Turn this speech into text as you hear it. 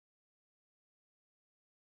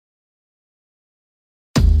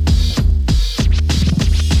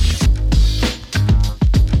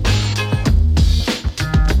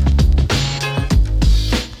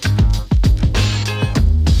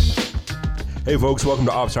Hey folks, welcome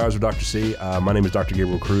to Office Hours with Dr. C. My name is Dr.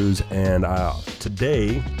 Gabriel Cruz, and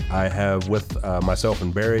today I have with myself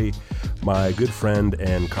and Barry, my good friend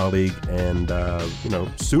and colleague, and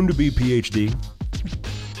soon to be PhD,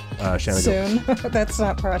 Shanna. Soon. That's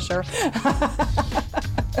not pressure.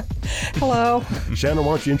 Hello. Shanna, why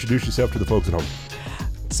don't you introduce yourself to the folks at home?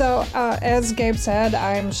 So, as Gabe said,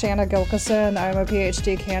 I'm Shanna Gilkison. I'm a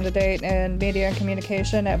PhD candidate in Media and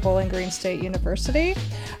Communication at Bowling Green State University.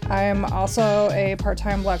 I'm also a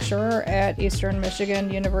part-time lecturer at Eastern Michigan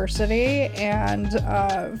University, and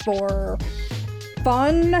for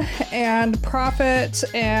fun and profit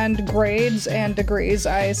and grades and degrees,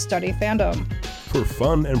 I study fandom. For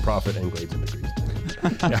fun and profit and grades and degrees.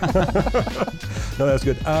 No, that's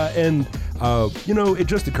good. It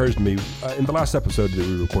just occurs to me, in the last episode that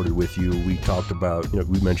we recorded with you, we talked about,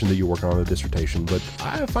 we mentioned that you're working on a dissertation, but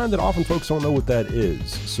I find that often folks don't know what that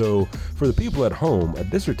is. So for the people at home, a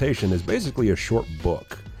dissertation is basically a short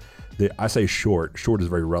book. I say short is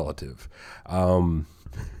very relative.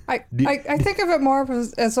 I think of it more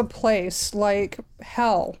as a place, like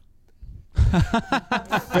hell.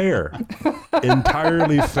 Fair.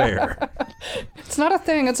 Entirely fair. It's not a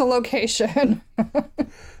thing, it's a location.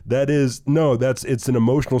 It's an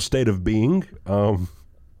emotional state of being.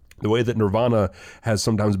 The way that Nirvana has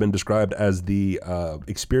sometimes been described as the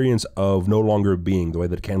experience of no longer being, the way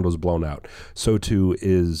that a candle is blown out, so too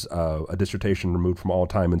is a dissertation removed from all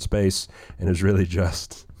time and space, and is really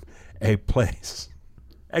just a place.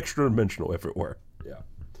 Extra-dimensional, if it were.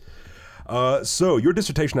 Yeah. So your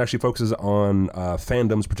dissertation actually focuses on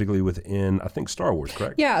fandoms, particularly within, I think, Star Wars,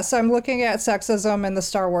 correct? Yes, I'm looking at sexism in the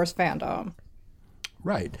Star Wars fandom.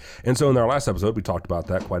 Right. And so in our last episode, we talked about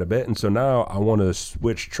that quite a bit. And so now I want to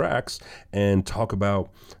switch tracks and talk about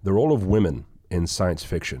the role of women in science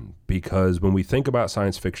fiction. Because when we think about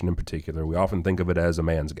science fiction in particular, we often think of it as a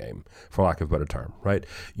man's game, for lack of a better term, right?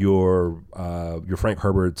 Your Frank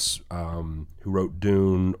Herbert's, who wrote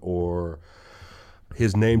Dune, or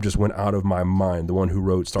his name just went out of my mind, the one who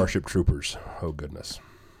wrote Starship Troopers. Oh, goodness.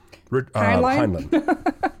 Heinlein?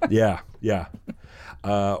 Yeah.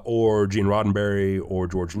 Or Gene Roddenberry, or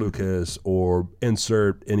George Lucas, or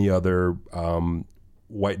insert any other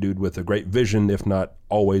white dude with a great vision, if not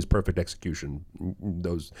always perfect execution.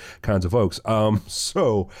 Those kinds of folks.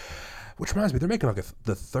 Which reminds me, they're making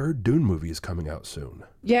the third Dune movie is coming out soon.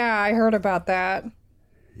 Yeah, I heard about that.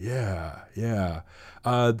 Yeah.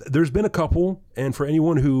 There's been a couple, and for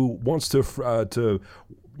anyone who wants to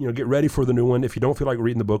get ready for the new one, if you don't feel like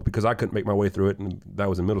reading the book, because I couldn't make my way through it, and that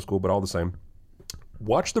was in middle school, but all the same,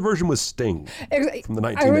 watch the version with Sting from the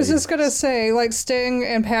 1980s. I was just going to say, like Sting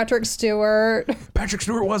and Patrick Stewart. Patrick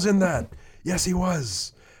Stewart was in that. Yes, he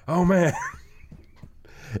was. Oh, man.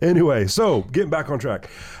 Anyway, so getting back on track.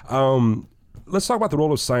 Let's talk about the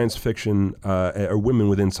role of science fiction, or women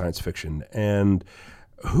within science fiction. And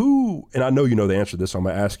I know you know the answer to this, so I'm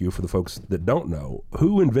going to ask you, for the folks that don't know,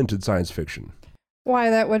 who invented science fiction?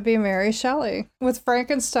 Why, that would be Mary Shelley with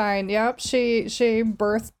Frankenstein. Yep, she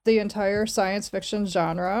birthed the entire science fiction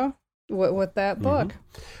genre with that book.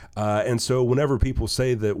 And so whenever people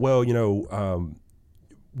say that,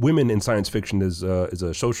 women in science fiction is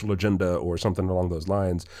a social agenda or something along those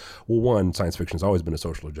lines, well, one, science fiction has always been a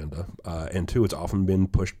social agenda, and two, it's often been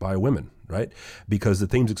pushed by women, right? Because the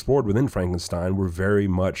themes explored within Frankenstein were very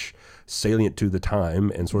much salient to the time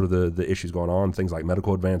and sort of the issues going on, things like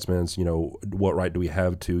medical advancements, what right do we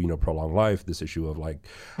have to, prolong life, this issue of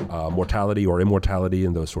mortality or immortality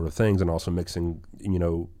and those sort of things, and also mixing,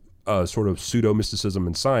 sort of pseudo mysticism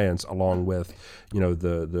and science along with,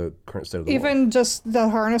 the current state of the world. Even just the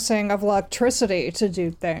harnessing of electricity to do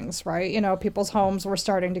things, right? People's homes were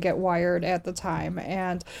starting to get wired at the time.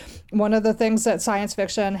 And one of the things that science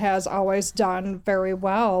fiction has always done very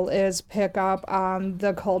well is pick up on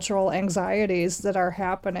the cultural anxieties that are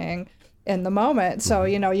happening in the moment. So,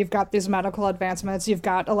 you've got these medical advancements, you've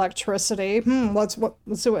got electricity. Let's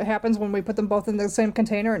see what happens when we put them both in the same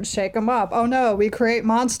container and shake them up. Oh no, we create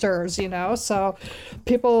monsters, So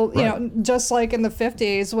people, right. Just like in the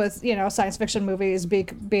 50s with, science fiction movies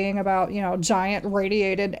being about, giant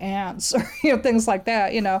radiated ants or, things like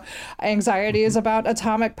that, anxiety is about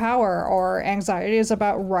atomic power, or anxiety is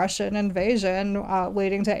about Russian invasion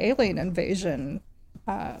leading to alien invasion.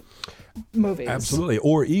 Movies. Absolutely.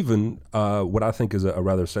 Or even what I think is a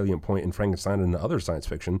rather salient point in Frankenstein and other science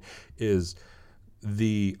fiction is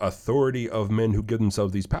the authority of men who give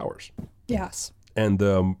themselves these powers. Yes. And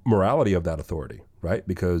the morality of that authority, right?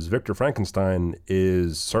 Because Victor Frankenstein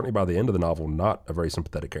is, certainly by the end of the novel, not a very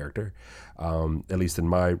sympathetic character, at least in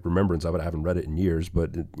my remembrance of it. I haven't read it in years,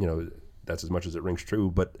 but that's as much as it rings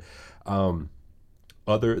true. But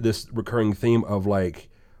this recurring theme of like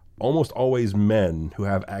almost always men who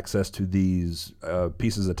have access to these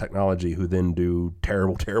pieces of technology who then do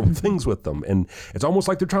terrible, terrible things with them. And it's almost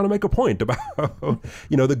like they're trying to make a point about,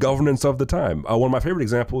 the governance of the time. One of my favorite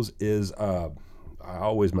examples is, I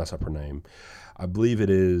always mess up her name. I believe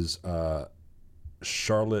it is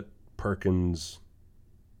Charlotte Perkins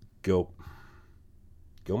Gilman,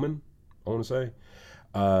 I want to say.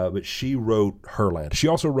 But she wrote Herland. She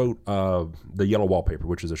also wrote The Yellow Wallpaper,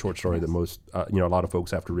 which is a short story that most, a lot of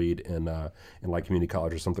folks have to read in like community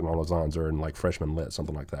college or something along those lines, or in like freshman lit,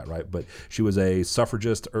 something like that, right? But she was a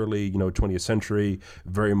suffragist, early, 20th century,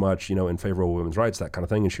 very much, in favor of women's rights, that kind of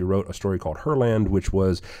thing. And she wrote a story called Herland, which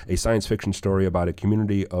was a science fiction story about a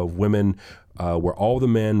community of women where all the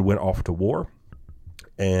men went off to war,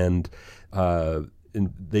 and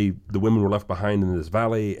the women were left behind in this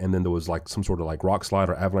valley, and then there was like some sort of like rock slide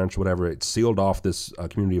or avalanche or whatever. It sealed off this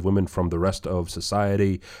community of women from the rest of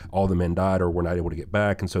society. All the men died or were not able to get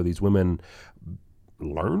back, and so these women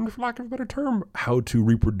learned, for lack of a better term, how to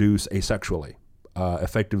reproduce asexually,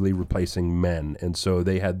 effectively replacing men. And so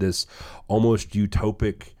they had this almost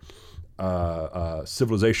utopic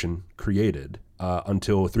civilization created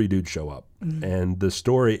until three dudes show up. Mm-hmm. And the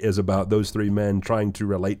story is about those three men trying to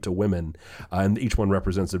relate to women, and each one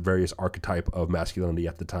represents a various archetype of masculinity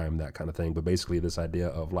at the time, that kind of thing. But basically this idea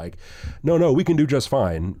of like, no, we can do just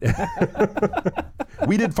fine.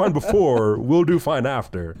 We did fine before, we'll do fine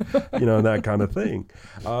after, that kind of thing.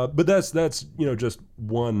 But that's just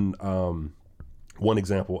one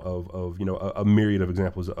example of a myriad of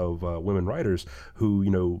examples of women writers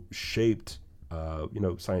who shaped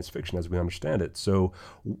science fiction as we understand it. So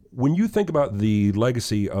when you think about the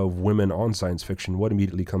legacy of women on science fiction, what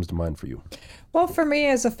immediately comes to mind for you? Well, for me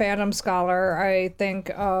as a fandom scholar, I think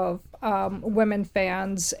of women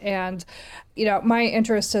fans, and my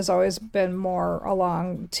interest has always been more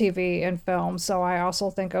along TV and film. So I also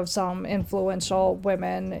think of some influential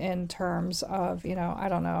women in terms of, I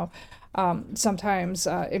don't know, sometimes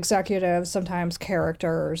executives, sometimes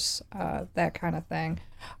characters, that kind of thing.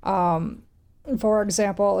 For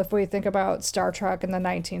example, if we think about Star Trek in the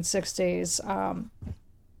 1960s,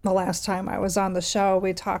 the last time I was on the show,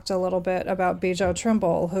 we talked a little bit about Bijo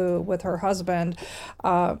Trimble, who, with her husband,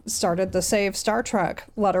 started the Save Star Trek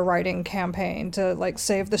letter writing campaign to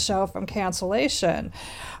save the show from cancellation.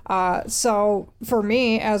 So for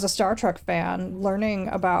me, as a Star Trek fan, learning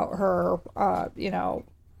about her,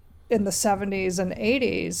 in the 70s and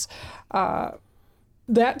 80s,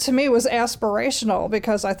 that to me was aspirational,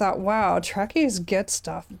 because I thought, wow, Trekkies get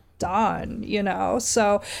stuff done,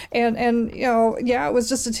 so, and it was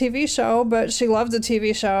just a TV show, but she loved the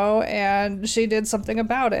TV show and she did something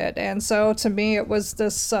about it. And so to me, it was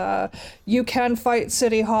this, you can fight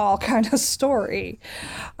City Hall kind of story.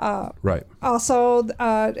 Right. Also,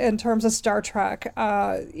 in terms of Star Trek,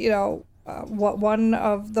 what one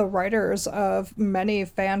of the writers of many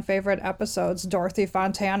fan favorite episodes, Dorothy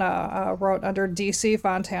Fontana, wrote under DC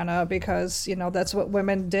Fontana, because that's what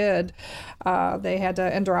women did. They had to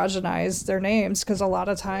androgynize their names, because a lot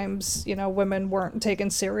of times women weren't taken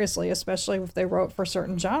seriously, especially if they wrote for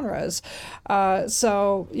certain genres.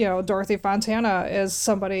 So Dorothy Fontana is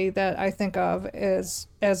somebody that I think of as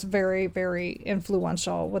very, very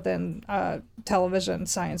influential within television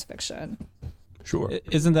science fiction. Sure.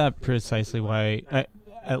 Isn't that precisely why,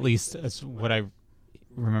 at least as what I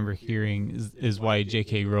remember hearing, is why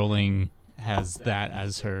J.K. Rowling has that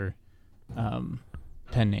as her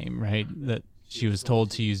pen name, right? That she was told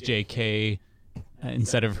to use J.K.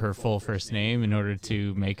 Instead of her full first name in order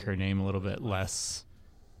to make her name a little bit less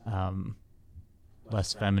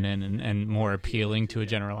feminine and more appealing to a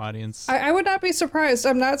general audience. I would not be surprised.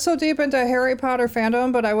 I'm not so deep into Harry Potter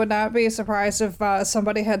fandom, but I would not be surprised if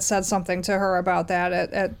somebody had said something to her about that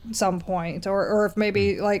at some point, or if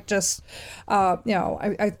maybe I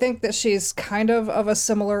think that she's kind of a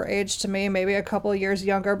similar age to me, maybe a couple of years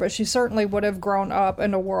younger, but she certainly would have grown up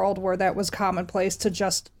in a world where that was commonplace to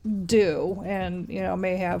just do, and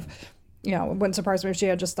may have, it wouldn't surprise me if she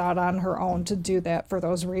had just thought on her own to do that for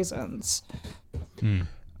those reasons.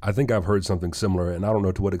 I think I've heard something similar, and I don't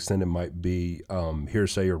know to what extent it might be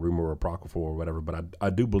hearsay or rumor or apocryphal or whatever, but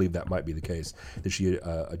I do believe that might be the case, that she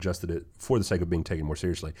adjusted it for the sake of being taken more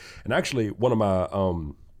seriously. And actually, one of my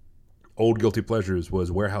old guilty pleasures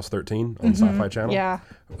was Warehouse 13 on Sci-Fi Channel. Yeah.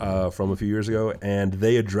 From a few years ago, and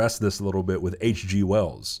they addressed this a little bit with H.G.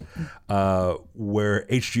 Wells, where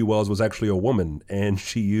H.G. Wells was actually a woman, and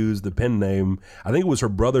she used the pen name, I think it was her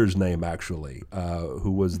brother's name actually,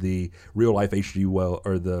 who was the real life H.G. Wells,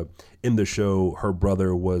 or in the show, her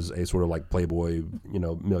brother was a sort of like playboy,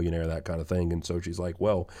 millionaire, that kind of thing, and so she's like,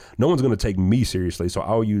 well, no one's going to take me seriously, so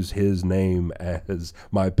I'll use his name as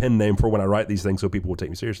my pen name for when I write these things, so people will take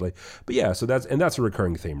me seriously. But yeah, so that's a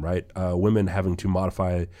recurring theme, right? Women having to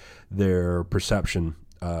modify their perception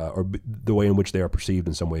or the way in which they are perceived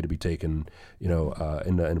in some way to be taken, in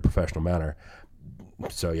a professional manner.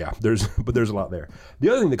 So yeah, there's a lot there. The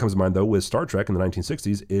other thing that comes to mind though with Star Trek in the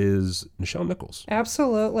 1960s is Nichelle Nichols.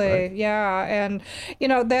 Absolutely, right? Yeah, and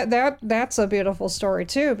that's a beautiful story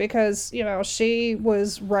too, because she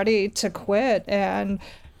was ready to quit, and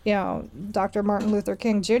Dr. Martin Luther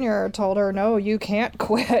King Jr. told her, no, you can't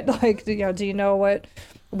quit. Like, do you know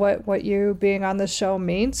what you being on the show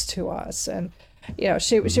means to us? And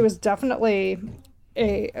she was definitely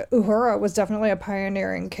Uhura was definitely a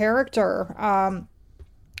pioneering character.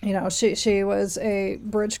 She was a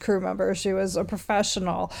bridge crew member. She was a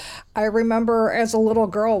professional. I remember as a little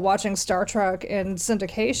girl watching Star Trek in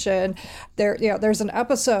syndication. There's an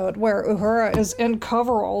episode where Uhura is in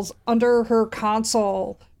coveralls under her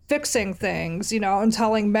console, fixing things, and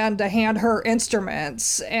telling men to hand her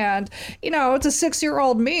instruments. And, to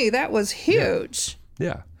 6-year-old me, that was huge.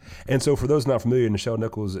 Yeah. And so for those not familiar, Nichelle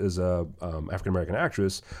Nichols is a African-American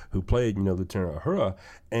actress who played, Lieutenant Uhura.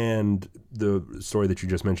 And the story that you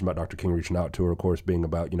just mentioned about Dr. King reaching out to her, of course, being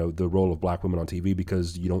about, the role of black women on TV,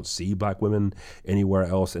 because you don't see black women anywhere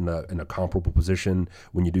else in a comparable position.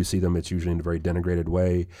 When you do see them, it's usually in a very denigrated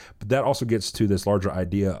way. But that also gets to this larger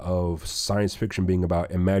idea of science fiction being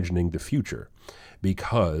about imagining the future,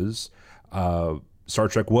 because Star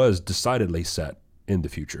Trek was decidedly set in the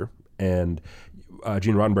future. And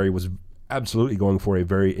Gene Roddenberry was absolutely going for a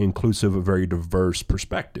very inclusive, a very diverse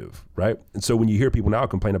perspective, right? And so when you hear people now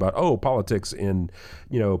complain about, politics in,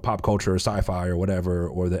 pop culture or sci-fi or whatever,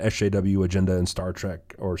 or the SJW agenda in Star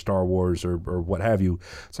Trek or Star Wars or what have you,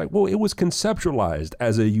 it's like, well, it was conceptualized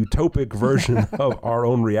as a utopic version of our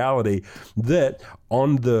own reality that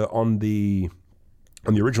on the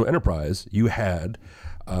original Enterprise, you had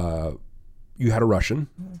a Russian,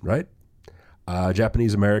 right?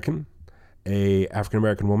 Japanese American, a African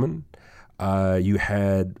American woman. You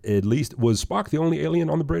had, at least, was Spock the only alien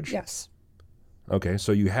on the bridge? Yes. Okay,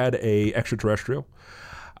 so you had a extraterrestrial,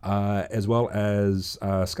 as well as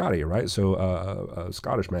Scotty, right? So a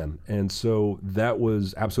Scottish man, and so that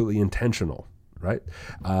was absolutely intentional, right?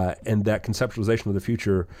 And that conceptualization of the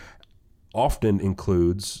future often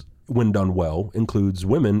includes, when done well, includes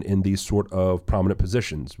women in these sort of prominent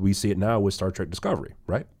positions. We see it now with Star Trek Discovery,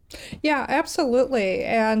 right? Yeah, absolutely.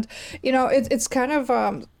 And, it's kind of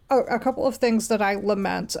a couple of things that I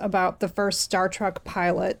lament about the first Star Trek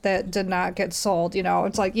pilot that did not get sold.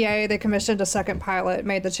 It's like, yay, they commissioned a second pilot,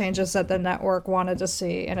 made the changes that the network wanted to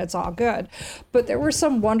see, and it's all good. But there were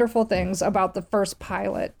some wonderful things about the first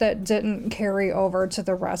pilot that didn't carry over to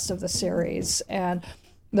the rest of the series. And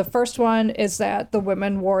the first one is that the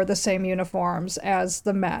women wore the same uniforms as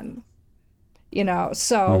the men.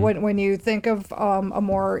 So when you think of a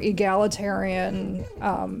more egalitarian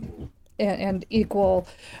and equal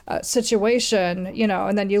situation,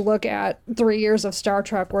 and then you look at 3 years of Star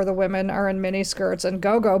Trek where the women are in miniskirts and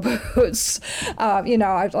go-go boots, I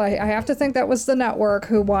have to think that was the network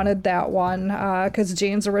who wanted that one, because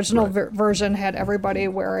Gene's original version had everybody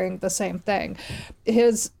wearing the same thing.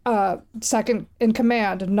 His second in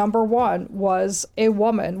command, number one, was a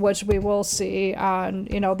woman, which we will see on,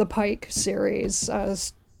 the Pike series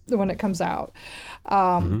when it comes out.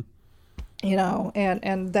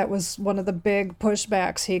 And that was one of the big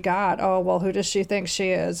pushbacks he got. Oh, well, who does she think she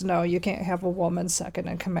is? No, you can't have a woman second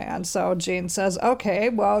in command. So Gene says, okay,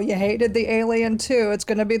 well, you hated the alien too. It's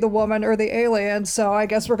going to be the woman or the alien. So I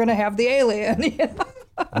guess we're going to have the alien.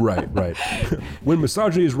 Right. When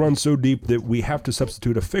misogyny is run so deep that we have to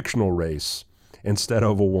substitute a fictional race instead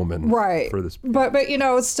of a woman. Right. For this. But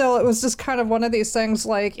still, it was just kind of one of these things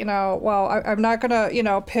like, I'm not going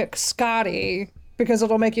to, pick Scotty because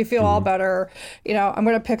it'll make you feel all better. I'm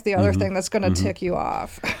going to pick the other thing that's going to tick you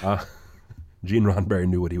off. Gene Roddenberry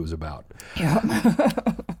knew what he was about. Yeah.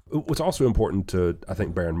 What's also important to, I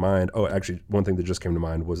think, bear in mind, actually, one thing that just came to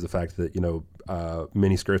mind was the fact that,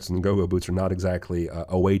 mini skirts and go-go boots are not exactly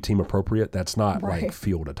away team appropriate. That's not like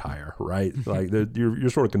field attire, right? Like you're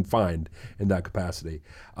sort of confined in that capacity.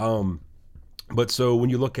 But so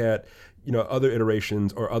when you look at, other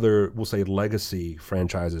iterations or other, we'll say, legacy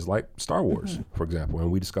franchises like Star Wars, for example.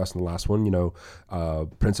 And we discussed in the last one,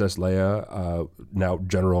 Princess Leia, now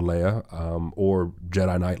General Leia, or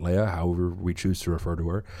Jedi Knight Leia, however we choose to refer to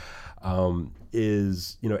her,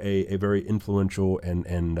 is a very influential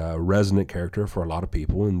and resonant character for a lot of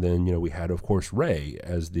people. And then we had, of course, Rey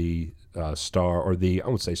as the star, or I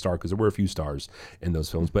won't say star because there were a few stars in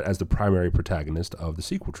those films, but as the primary protagonist of the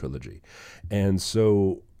sequel trilogy. And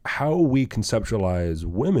so how we conceptualize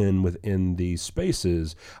women within these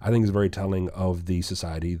spaces, I think, is very telling of the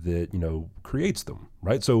society that creates them,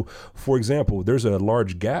 right? So, for example, there's a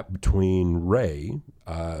large gap between Rey,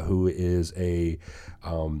 who is a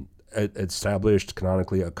established,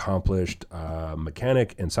 canonically accomplished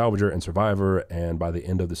mechanic and salvager and survivor, and by the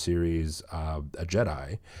end of the series, a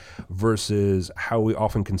Jedi, versus how we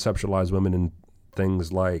often conceptualize women in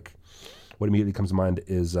things like, what immediately comes to mind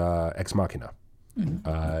is Ex Machina.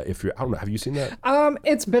 I don't know, have you seen that?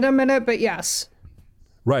 It's been a minute, but yes.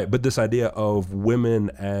 Right, but this idea of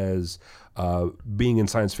women as being in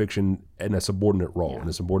science fiction in a subordinate role, in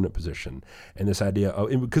a subordinate position, and this idea of,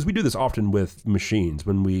 because we do this often with machines,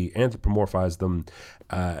 when we anthropomorphize them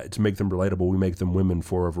to make them relatable, we make them women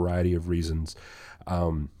for a variety of reasons.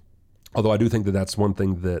 Although I do think that that's one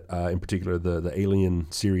thing that, in particular, the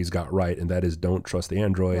Alien series got right, and that is don't trust the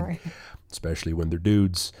android, right. Especially when they're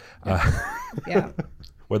dudes. Yeah.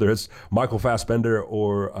 Whether it's Michael Fassbender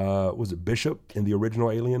or was it Bishop in the original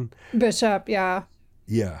Alien? Bishop, yeah.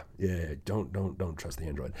 Yeah. Don't trust the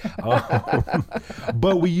android.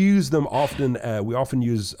 But we use them often. We often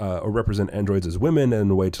use or represent androids as women in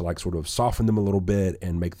a way to sort of soften them a little bit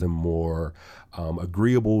and make them more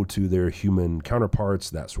agreeable to their human counterparts,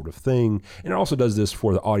 that sort of thing. And it also does this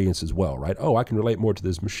for the audience as well, right? Oh, I can relate more to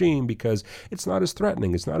this machine because it's not as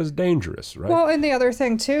threatening, it's not as dangerous, right? Well, and the other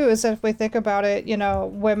thing too is that if we think about it,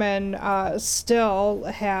 women still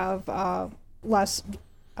have less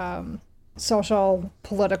social,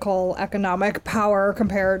 political, economic power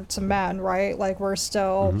compared to men, right? Like, we're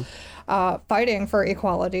still fighting for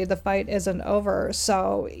equality. The fight isn't over.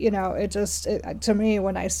 So, to me,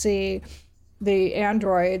 when I see the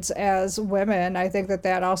androids as women, I think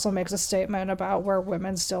that also makes a statement about where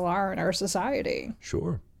women still are in our society.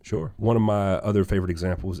 Sure. One of my other favorite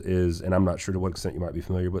examples is, and I'm not sure to what extent you might be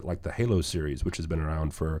familiar, but like the Halo series, which has been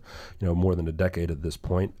around for more than a decade at this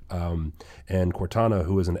point. And Cortana,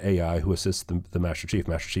 who is an AI who assists the Master Chief.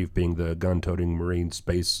 Master Chief being the gun-toting Marine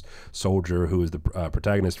space soldier who is the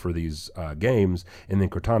protagonist for these games, and then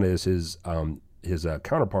Cortana is his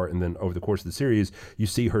counterpart. And then over the course of the series, you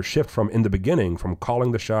see her shift from, in the beginning, from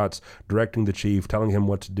calling the shots, directing the chief, telling him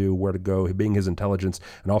what to do, where to go, being his intelligence,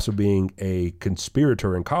 and also being a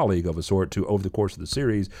conspirator and colleague of a sort, to, over the course of the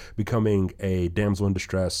series, becoming a damsel in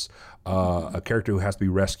distress, a character who has to be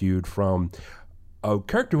rescued from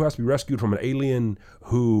an alien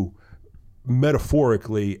who,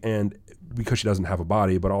 metaphorically, and because she doesn't have a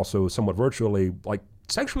body, but also somewhat virtually,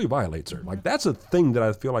 sexually violates her. That's a thing that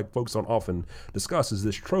I feel like folks don't often discuss, is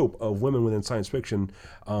this trope of women within science fiction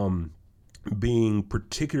being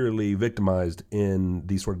particularly victimized in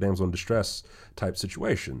these sort of damsel in distress type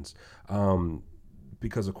situations.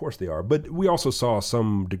 Because of course they are. But we also saw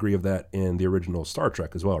some degree of that in the original Star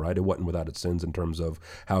Trek as well, right? It wasn't without its sins in terms of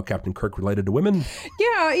how Captain Kirk related to women.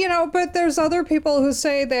 Yeah, but there's other people who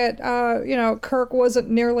say that, Kirk wasn't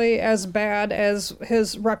nearly as bad as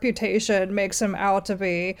his reputation makes him out to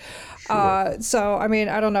be. Sure. So, I mean,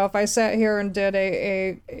 I don't know if I sat here and did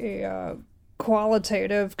a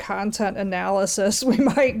qualitative content analysis, we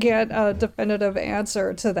might get a definitive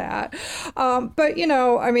answer to that. But,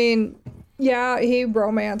 I mean, yeah, he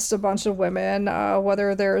romanced a bunch of women,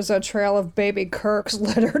 whether there's a trail of baby Kirks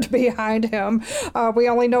littered behind him. We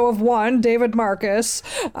only know of one, David Marcus.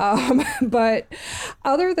 But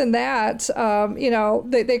other than that,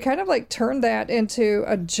 they kind of turned that into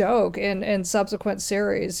a joke in subsequent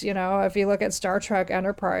series. If you look at Star Trek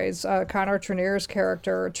Enterprise, Connor Trinneer's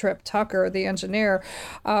character, Trip Tucker, the engineer,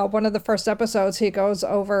 one of the first episodes, he goes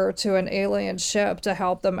over to an alien ship to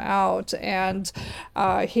help them out, and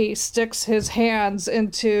he sticks his hands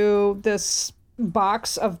into this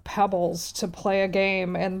box of pebbles to play a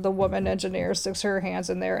game, and the woman engineer sticks her hands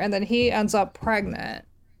in there, and then he ends up pregnant.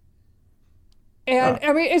 And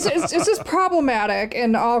I mean, it's just problematic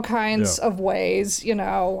in all kinds of ways,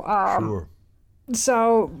 Sure.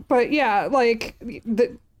 So, but yeah,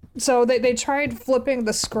 so they tried flipping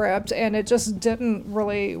the script, and it just didn't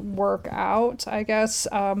really work out, I guess,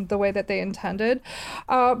 the way that they intended.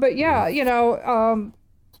 But yeah,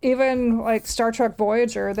 even Star Trek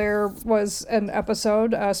Voyager, there was an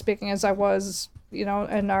episode, speaking as I was in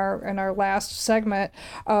our last segment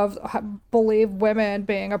of Believe Women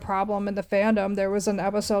being a problem in the fandom, there was an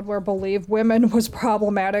episode where Believe Women was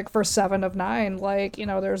problematic for 7 of 9. Like,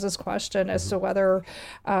 there's this question as to whether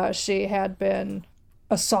she had been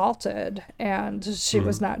assaulted, and she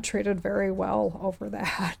was not treated very well over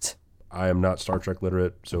that. I am not Star Trek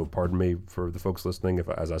literate, so pardon me for the folks listening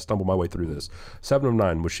as I stumble my way through this. 7 of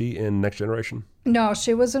 9, was she in Next Generation? No,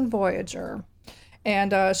 she was in Voyager,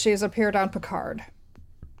 and she's appeared on Picard.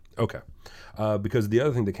 Okay. Because the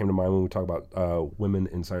other thing that came to mind when we talk about women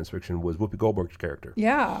in science fiction was Whoopi Goldberg's character.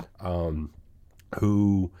 Yeah.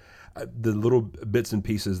 Who the little bits and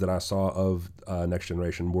pieces that I saw of Next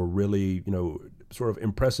Generation were really, sort of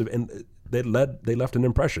impressive, and they left an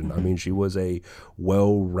impression. I mean, she was a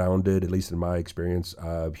well-rounded, at least in my experience,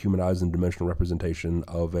 humanized and dimensional representation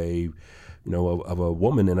of a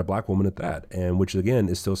woman, and a black woman at that, and which again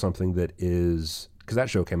is still something that is, because that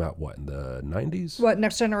show came out in the 90s? What,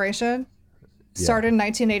 Next Generation? Started in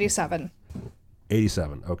 1987.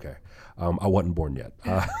 87. Okay, I wasn't born yet.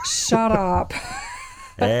 Shut up.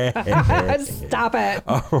 Stop it.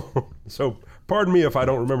 So pardon me if I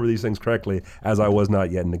don't remember these things correctly, as I was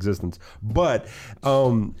not yet in existence. But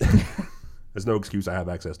there's no excuse. I have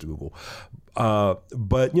access to Google.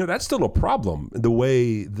 But that's still a problem. The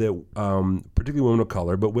way that particularly women of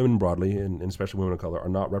color, but women broadly, and especially women of color, are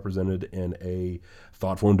not represented in a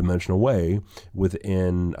thoughtful and dimensional way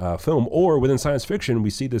within film or within science fiction.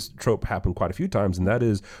 We see this trope happen quite a few times, and that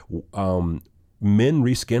is men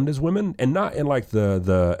reskinned as women, and not in like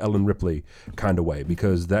the Ellen Ripley kind of way,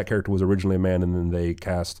 because that character was originally a man, and then they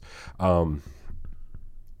cast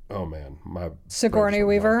Sigourney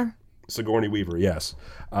Weaver. Sigourney Weaver, yes.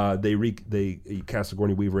 They cast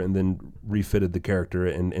Sigourney Weaver and then refitted the character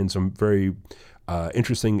in some very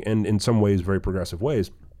interesting and in some ways very progressive ways.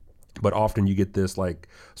 But often you get this like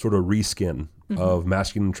sort of reskin of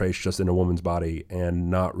masculine traits just in a woman's body and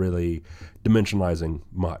not really dimensionalizing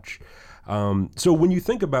much. So when you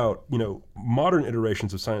think about, modern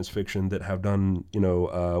iterations of science fiction that have done,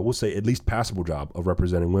 we'll say at least passable job of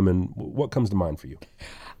representing women, what comes to mind for you?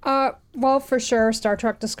 Well, for sure, Star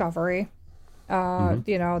Trek Discovery.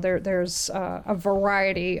 There's a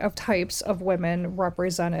variety of types of women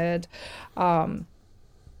represented.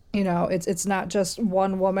 It's not just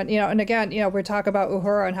one woman, and again, we talk about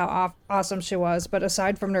Uhura and how awesome she was, but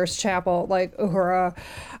aside from Nurse Chapel, like Uhura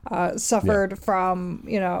suffered from,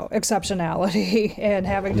 exceptionality and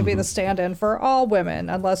having to be the stand-in for all women,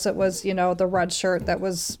 unless it was, the red shirt that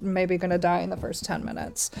was maybe going to die in the first 10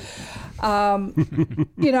 minutes.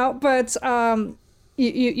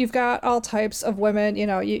 You've got all types of women.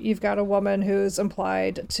 You've got a woman who's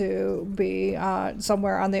implied to be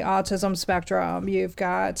somewhere on the autism spectrum. You've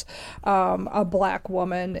got a black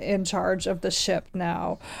woman in charge of the ship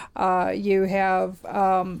now. You have,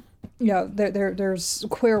 there's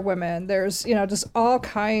queer women. There's, just all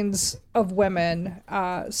kinds of women.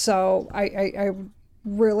 So I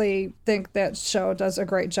really think that show does a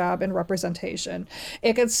great job in representation.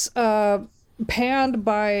 It gets panned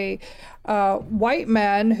by white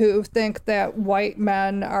men who think that white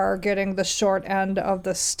men are getting the short end of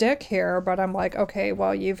the stick here, but I'm like, okay,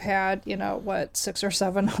 well, you've had 6 or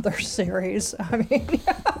 7 other series. I mean,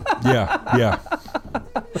 yeah.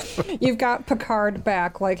 You've got Picard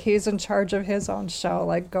back, like he's in charge of his own show.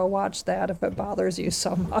 Like, go watch that if it bothers you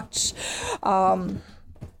so much. And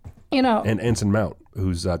Anson Mount,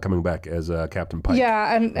 who's coming back as Captain Pike.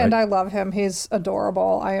 Yeah, and I love him. He's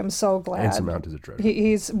adorable. I am so glad. Anson Mount is a treasure.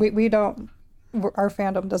 We don't, our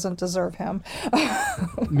fandom doesn't deserve him.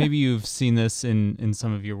 Maybe you've seen this in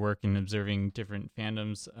some of your work in observing different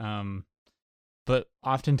fandoms. But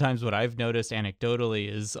oftentimes what I've noticed anecdotally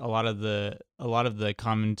is a lot of the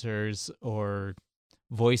commenters or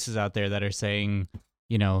voices out there that are saying,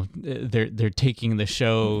 they're taking the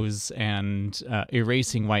shows and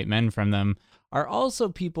erasing white men from them are also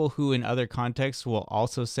people who in other contexts will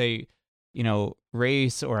also say,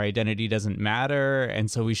 race or identity doesn't matter, and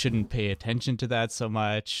so we shouldn't pay attention to that so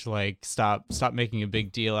much. Like, stop making a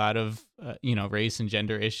big deal out of race and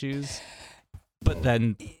gender issues. But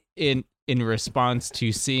then in response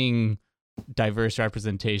to seeing diverse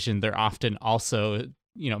representation, they're often also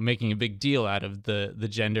making a big deal out of the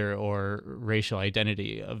gender or racial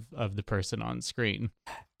identity of the person on screen.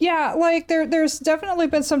 Yeah, like there's definitely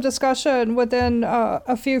been some discussion within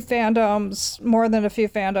a few fandoms, more than a few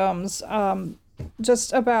fandoms,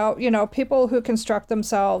 just about, people who construct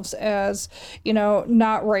themselves as,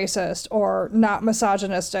 not racist or not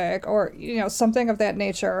misogynistic or, something of that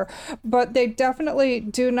nature. But they definitely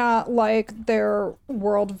do not like their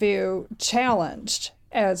worldview challenged.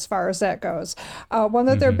 as far as that goes. One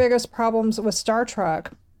of their biggest problems with Star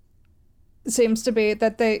Trek seems to be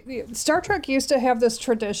that Star Trek used to have this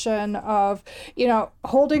tradition of,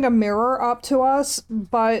 holding a mirror up to us,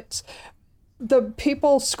 but the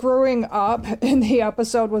people screwing up in the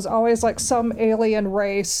episode was always like some alien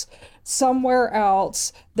race somewhere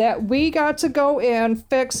else that we got to go in,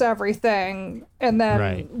 fix everything, and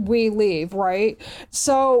then we leave, right?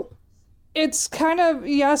 So it's kind of,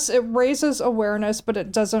 yes, it raises awareness, but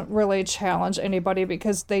it doesn't really challenge anybody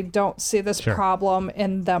because they don't see this problem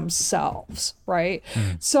in themselves, right?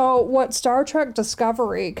 So what Star Trek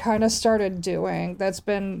Discovery kind of started doing, that's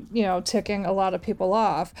been, ticking a lot of people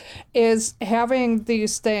off, is having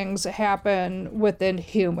these things happen within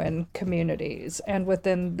human communities and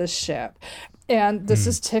within the ship. And this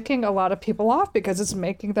is ticking a lot of people off because it's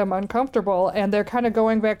making them uncomfortable. And they're kind of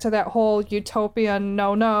going back to that whole utopian,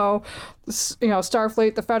 Starfleet,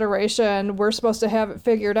 the Federation, we're supposed to have it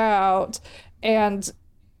figured out. And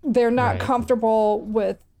they're not comfortable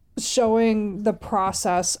with showing the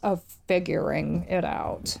process of figuring it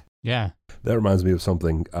out. Yeah. That reminds me of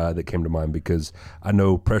something that came to mind because I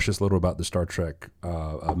know precious little about the Star Trek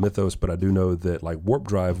mythos, but I do know that warp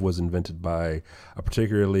drive was invented by a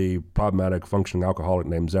particularly problematic functioning alcoholic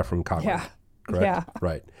named Zefram Cochrane. Yeah. Correct? Yeah.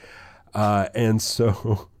 Right. And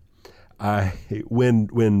so when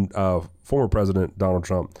former President Donald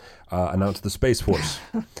Trump announced the Space Force,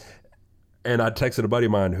 and I texted a buddy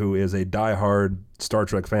of mine who is a diehard Star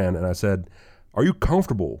Trek fan, and I said, "Are you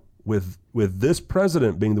comfortable with this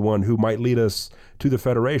president being the one who might lead us to the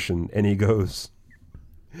Federation?" And he goes,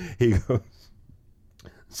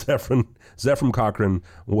 Zefram Cochrane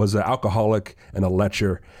was an alcoholic and a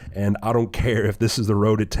lecher, and I don't care if this is the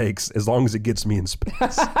road it takes as long as it gets me in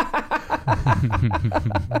space.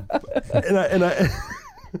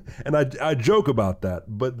 and I joke about that,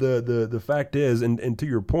 but the fact is, and to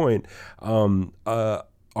your point,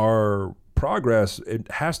 our progress, it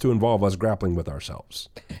has to involve us grappling with ourselves,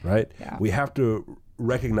 right? Yeah. We have to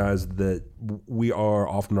recognize that we are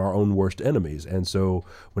often our own worst enemies. And so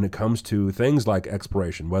when it comes to things like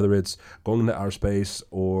exploration, whether it's going into outer space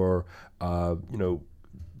or,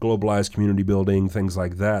 globalized community building, things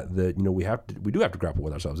like that, we do have to grapple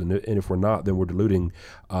with ourselves. And if we're not, then we're diluting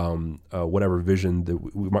whatever vision that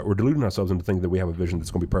we're deluding ourselves into thinking that we have a vision that's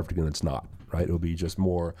going to be perfect, and it's not, right? It'll be just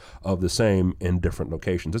more of the same in different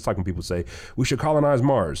locations. It's like when people say we should colonize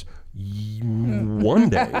Mars. One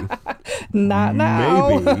day, not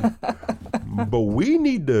now, maybe, but we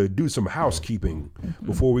need to do some housekeeping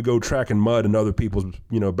before we go tracking mud in other people's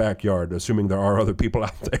backyard, assuming there are other people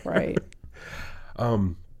out there, right?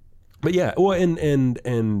 But yeah, well,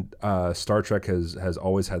 and Star Trek has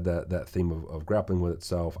always had that theme of grappling with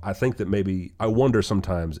itself. I think that I wonder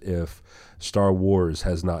sometimes if Star Wars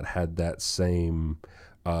has not had that same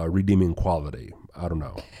redeeming quality. I don't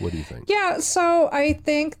know. What do you think? Yeah, so I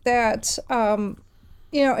think that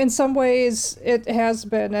in some ways it has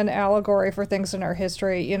been an allegory for things in our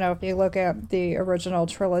history. If you look at the original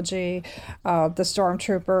trilogy, the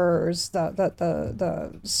stormtroopers,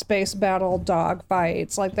 the space battle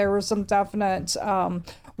dogfights, there were some definite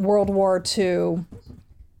World War II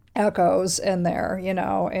echoes in there,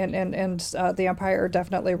 and the Empire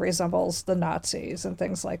definitely resembles the Nazis and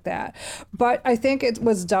things like that. But I think it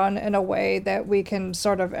was done in a way that we can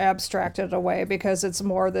sort of abstract it away because it's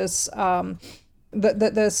more this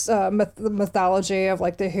mythology of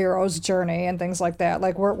the hero's journey and things like that.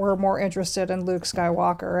 We're more interested in Luke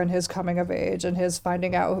Skywalker and his coming of age and his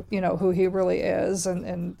finding out who he really is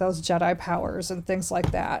and those Jedi powers and things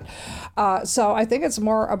like that. So I think it's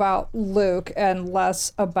more about Luke and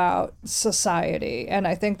less about society. And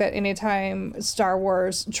I think that anytime Star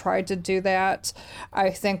Wars tried to do that, I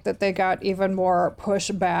think that they got even more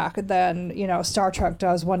pushback than Star Trek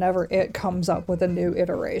does whenever it comes up with a new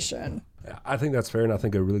iteration. I think that's fair, and I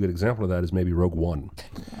think a really good example of that is maybe Rogue One,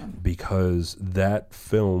 because that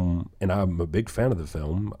film, and I'm a big fan of the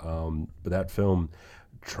film, but that film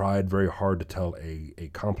tried very hard to tell a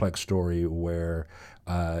complex story where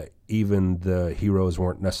even the heroes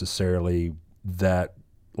weren't necessarily that,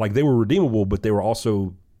 they were redeemable, but they were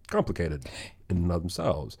also complicated in and of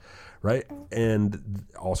themselves. Right. And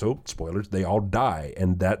also, spoilers, they all die.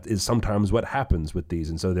 And that is sometimes what happens with these.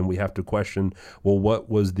 And so then we have to question, well, what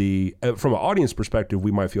was from an audience perspective, we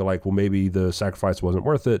might feel like, well, maybe the sacrifice wasn't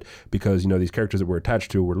worth it because, these characters that we're attached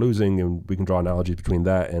to were losing. And we can draw analogies between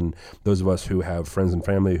that and those of us who have friends and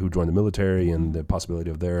family who join the military and the possibility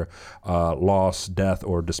of their loss, death,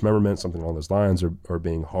 or dismemberment, something along those lines, or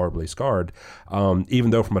being horribly scarred. Even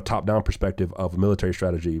though from a top-down perspective of a military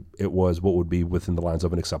strategy, it was what would be within the lines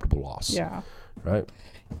of an acceptable loss. Yeah. Right.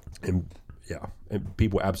 yeah, and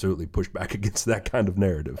people absolutely push back against that kind of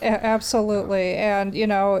narrative. Absolutely, and you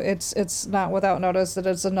know, it's not without notice that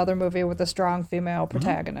it's another movie with a strong female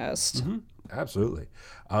protagonist. Absolutely.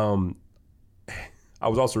 I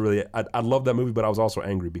was also really, I love that movie, but I was also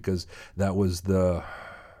angry because that was the,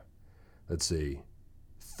 let's see,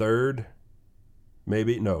 third,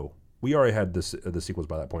 maybe, no. We already had the sequels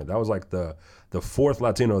by that point. That was like the fourth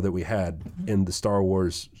Latino that we had in the Star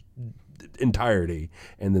Wars entirety,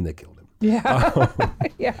 and then they killed him. Yeah,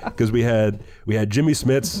 yeah. Because we had Jimmy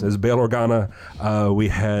Smits as Bail Organa. We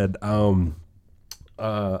had Poe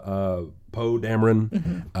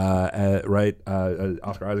Dameron, right?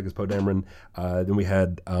 Oscar Isaac as Poe Dameron. Then we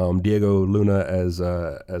had Diego Luna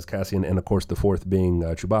as Cassian, and of course the fourth being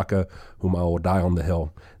Chewbacca, whom I will die on the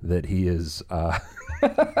hill that he is.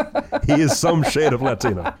 He is some shade of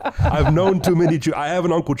Latino. I've known too many. I have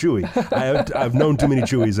an Uncle Chewie. I've known too many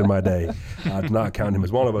Chewies in my day to not count him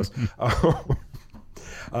as one of us.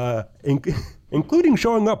 Including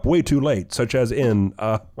showing up way too late, such as in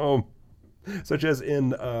The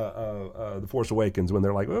Force Awakens, when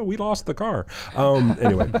they're like, "Oh, we lost the car."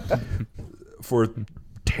 Anyway, for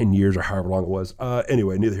 10 years or however long it was.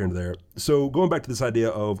 Anyway, neither here nor there. So going back to this idea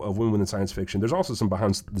of women in science fiction, there's also some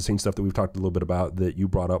behind the scenes stuff that we've talked a little bit about that you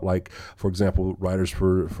brought up, like, for example, writers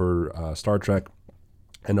for Star Trek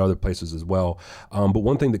and other places as well. But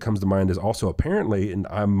one thing that comes to mind is also apparently, and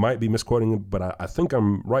I might be misquoting it, but I think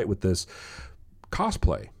I'm right with this,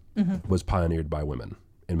 cosplay was pioneered by women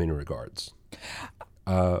in many regards.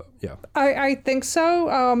 Yeah. I think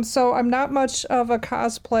so. So I'm not much of a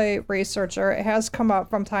cosplay researcher. It has come up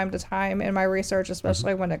from time to time in my research,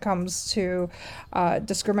 especially when it comes to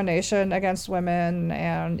discrimination against women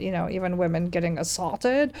and, you know, even women getting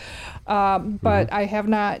assaulted. But I have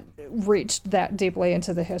not reached that deeply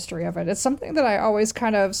into the history of it. It's something that I always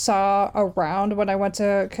kind of saw around when I went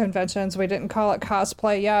to conventions. We didn't call it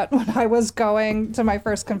cosplay yet. When I was going to my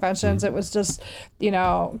first conventions, it was just, you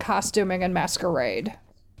know, costuming and masquerade.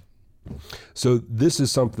 So this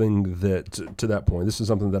is something that, to that point, this is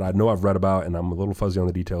something that I know I've read about, and I'm a little fuzzy on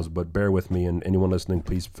the details, but bear with me, and anyone listening,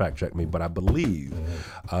 please fact check me. But I believe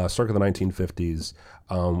circa the 1950s,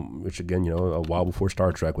 which again, you know, a while before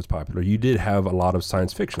Star Trek was popular, you did have a lot of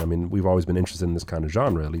science fiction. I mean, we've always been interested in this kind of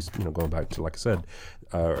genre, at least, you know, going back to, like I said,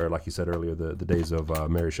 or like you said earlier, the days of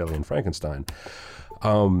Mary Shelley and Frankenstein.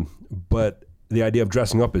 But the idea of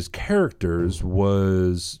dressing up as characters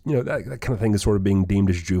was, you know, that kind of thing is sort of being deemed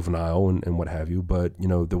as juvenile and what have you. But, you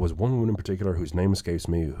know, there was one woman in particular whose name escapes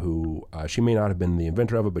me who, she may not have been the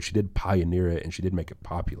inventor of it, but she did pioneer it and she did make it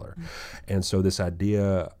popular. And so this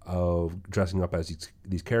idea of dressing up as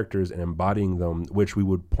these characters and embodying them, which we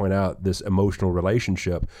would point out this emotional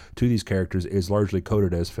relationship to these characters is largely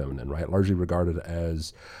coded as feminine, right? Largely regarded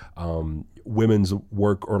as women's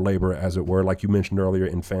work or labor, as it were, like you mentioned earlier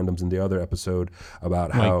in Fandoms in the other episode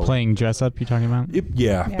about how... Like playing dress up, you're talking about?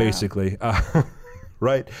 Yeah, basically.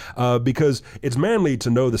 Right? Because it's manly to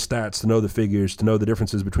know the stats, to know the figures, to know the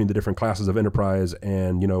differences between the different classes of enterprise.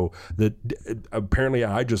 And, you know, apparently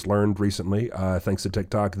I just learned recently, thanks to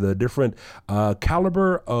TikTok, the different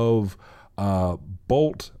caliber of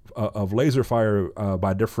bolt of laser fire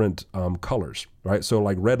by different colors, right? So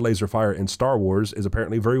like red laser fire in Star Wars is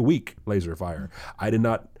apparently very weak laser fire. I did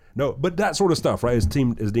not know, but that sort of stuff, right, is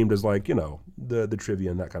deemed as like, you know, the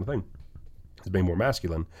trivia and that kind of thing. It's being more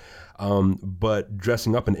masculine. But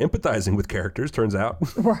dressing up and empathizing with characters turns out.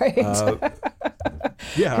 Right.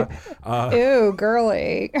 Yeah. Ew,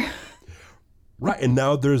 girly. Right. And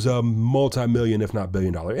now there's a multi-million, if not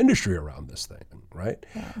billion-dollar industry around this thing, right?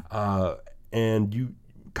 Yeah. And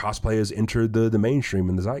cosplay has entered the mainstream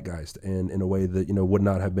and the zeitgeist, and in a way that, you know, would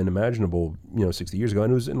not have been imaginable, you know, 60 years ago.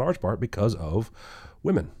 And it was in large part because of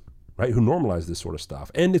women, right, who normalize this sort of stuff.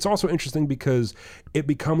 And it's also interesting because it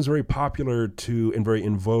becomes very popular and very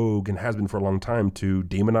in vogue, and has been for a long time, to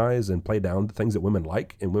demonize and play down the things that women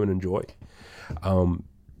like and women enjoy.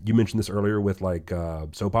 You mentioned this earlier with like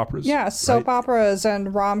soap operas. Yeah, soap operas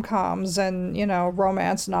and rom-coms and, you know,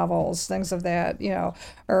 romance novels, things of that, you know,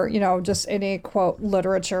 or, you know, just any, quote,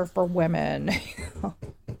 literature for women.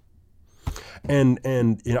 And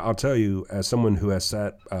you know, I'll tell you, as someone who has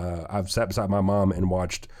I've sat beside my mom and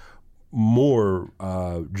watched more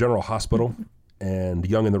General Hospital and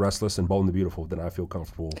Young and the Restless and Bold and the Beautiful than I feel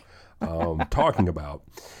comfortable talking about.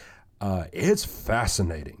 It's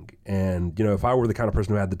fascinating. And, you know, if I were the kind of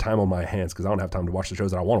person who had the time on my hands, because I don't have time to watch the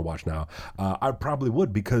shows that I want to watch now, I probably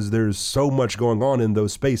would, because there's so much going on in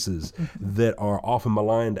those spaces that are often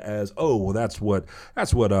maligned as, oh, well, that's what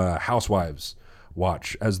housewives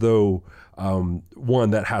watch, as though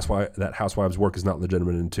one, that housewives' work is not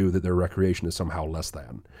legitimate, and two, that their recreation is somehow less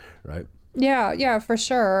than, right? Yeah, for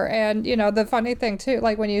sure. And, the funny thing too,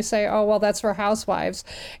 like when you say, oh, well, that's for housewives,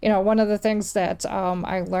 one of the things that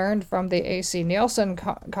I learned from the AC Nielsen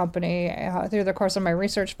company through the course of my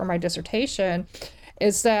research for my dissertation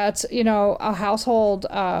is that, a household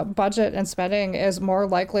budget and spending is more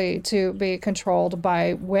likely to be controlled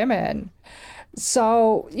by women.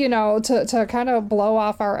 So, to kind of blow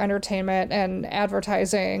off our entertainment and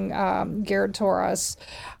advertising geared toward us,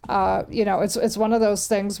 it's one of those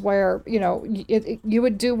things where, you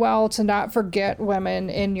would do well to not forget women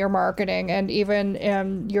in your marketing and even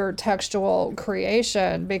in your textual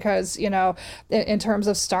creation, because, in terms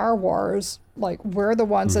of Star Wars, like we're the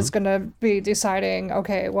ones that's going to be deciding,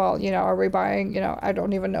 okay, well, are we buying, I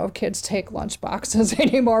don't even know if kids take lunch boxes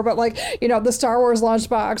anymore, but like, the Star Wars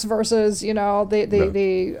lunchbox versus,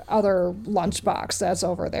 the other lunchbox that's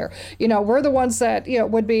over there. We're the ones that,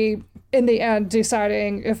 would be in the end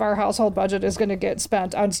deciding if our household budget is going to get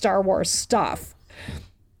spent on Star Wars stuff.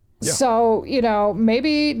 Yeah. So,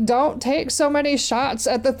 maybe don't take so many shots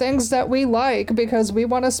at the things that we like, because we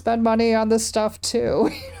want to spend money on this stuff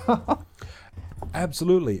too.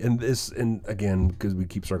 Absolutely. And again, because we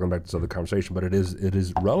keep circling back to this other conversation, but it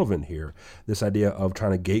is relevant here. This idea of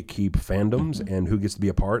trying to gatekeep fandoms and who gets to be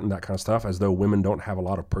a part and that kind of stuff, as though women don't have a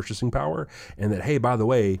lot of purchasing power. And that, hey, by the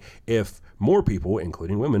way, if more people,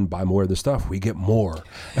 including women, buy more of the stuff, we get more.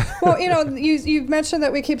 Well, you've mentioned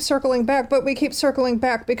that we keep circling back, but we keep circling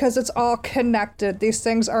back because it's all connected. These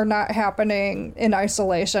things are not happening in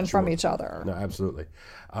isolation from each other. No, absolutely.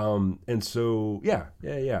 And so, yeah.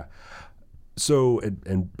 So,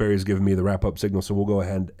 and Barry's given me the wrap-up signal, so we'll go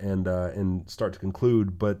ahead and start to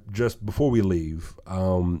conclude. But just before we leave,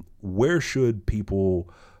 where should people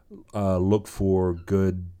look for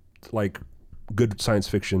good science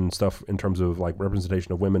fiction stuff in terms of like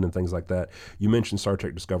representation of women and things like that? You mentioned Star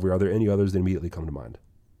Trek Discovery. Are there any others that immediately come to mind?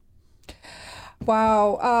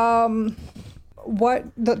 Wow. What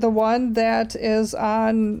the one that is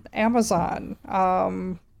on Amazon?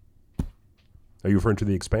 Are you referring to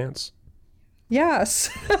The Expanse? Yes.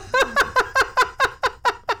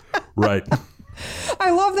 Right. I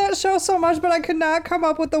love that show so much, but I could not come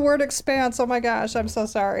up with the word expanse. Oh my gosh, I'm so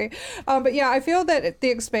sorry. But yeah, I feel that The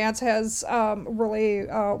Expanse has really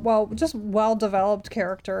just well-developed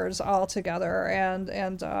characters all together,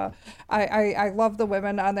 and I love the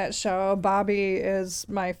women on that show. Bobby is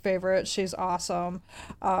my favorite. She's awesome.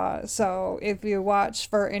 So if you watch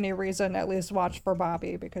for any reason, at least watch for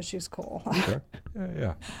Bobby, because she's cool. Okay.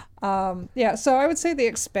 Yeah. So I would say The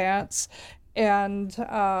Expanse, and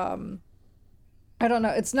I don't know.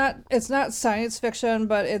 It's not science fiction,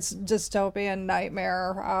 but it's dystopian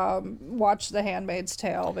nightmare. Watch The Handmaid's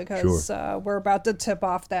Tale, because we're about to tip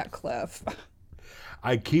off that cliff.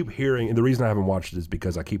 I keep hearing, and the reason I haven't watched it is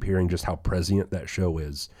because I keep hearing just how prescient that show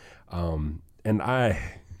is. And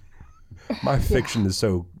my fiction is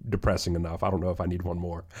so depressing enough. I don't know if I need one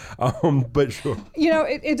more, but sure.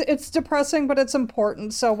 It's depressing, but it's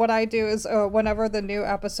important. So what I do is whenever the new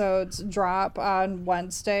episodes drop on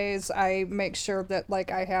Wednesdays, I make sure that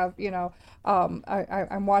I have,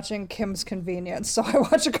 I'm watching Kim's Convenience. So I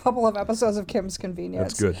watch a couple of episodes of Kim's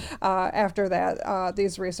Convenience. That's good. After that,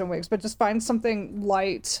 these recent weeks, but just find something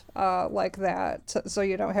light like that, so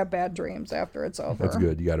you don't have bad dreams after it's over. That's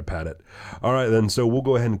good. You got to pat it. All right, then. So we'll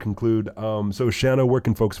go ahead and conclude. So Shanna, where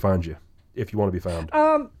can folks find you if you want to be found?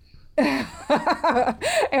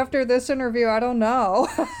 After this interview, I don't know.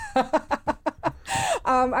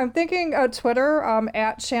 I'm thinking Twitter,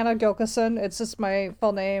 at Shanna Gilkison. It's just my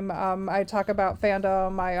full name. I talk about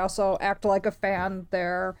fandom. I also act like a fan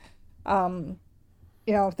there.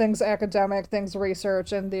 Things academic, things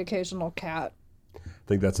research, and the occasional cat. I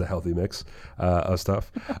think that's a healthy mix of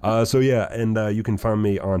stuff. And you can find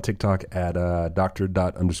me on TikTok at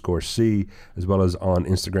Dr._C, as well as on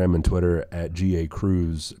Instagram and Twitter at GA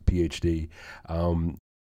Cruz, PhD.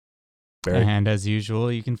 And as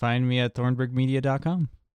usual, you can find me at thornburgmedia.com.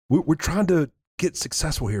 We're trying to get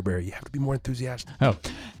successful here, Barry. You have to be more enthusiastic. Oh,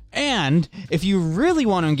 and if you really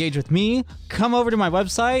want to engage with me, come over to my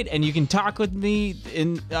website and you can talk with me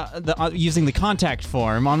in using the contact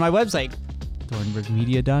form on my website,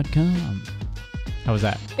 thornburgmedia.com. How was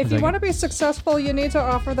that? If you want to be successful, you need to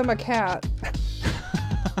offer them a cat.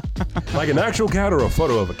 Like an actual cat or a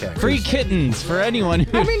photo of a cat? Free kittens for anyone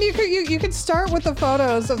who... I mean, you could start with the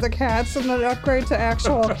photos of the cats and then upgrade to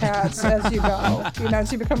actual cats as you go.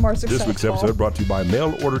 As you become more successful. This week's episode brought to you by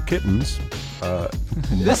Mail Order Kittens.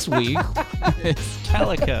 This week, it's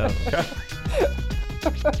Calico.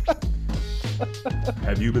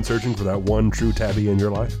 Have you been searching for that one true tabby in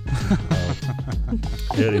your life?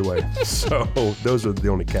 Anyway, so those are the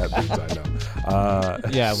only cat breeds I know.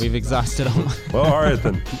 Yeah, we've exhausted all. Well, all right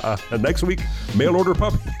then. Next week, mail order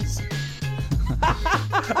puppies.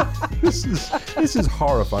 This is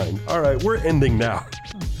horrifying. All right, we're ending now.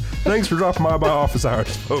 Thanks for dropping by office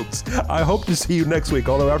hours, folks. I hope to see you next week,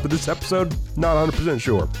 although after this episode, not 100%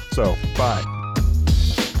 sure. So, bye.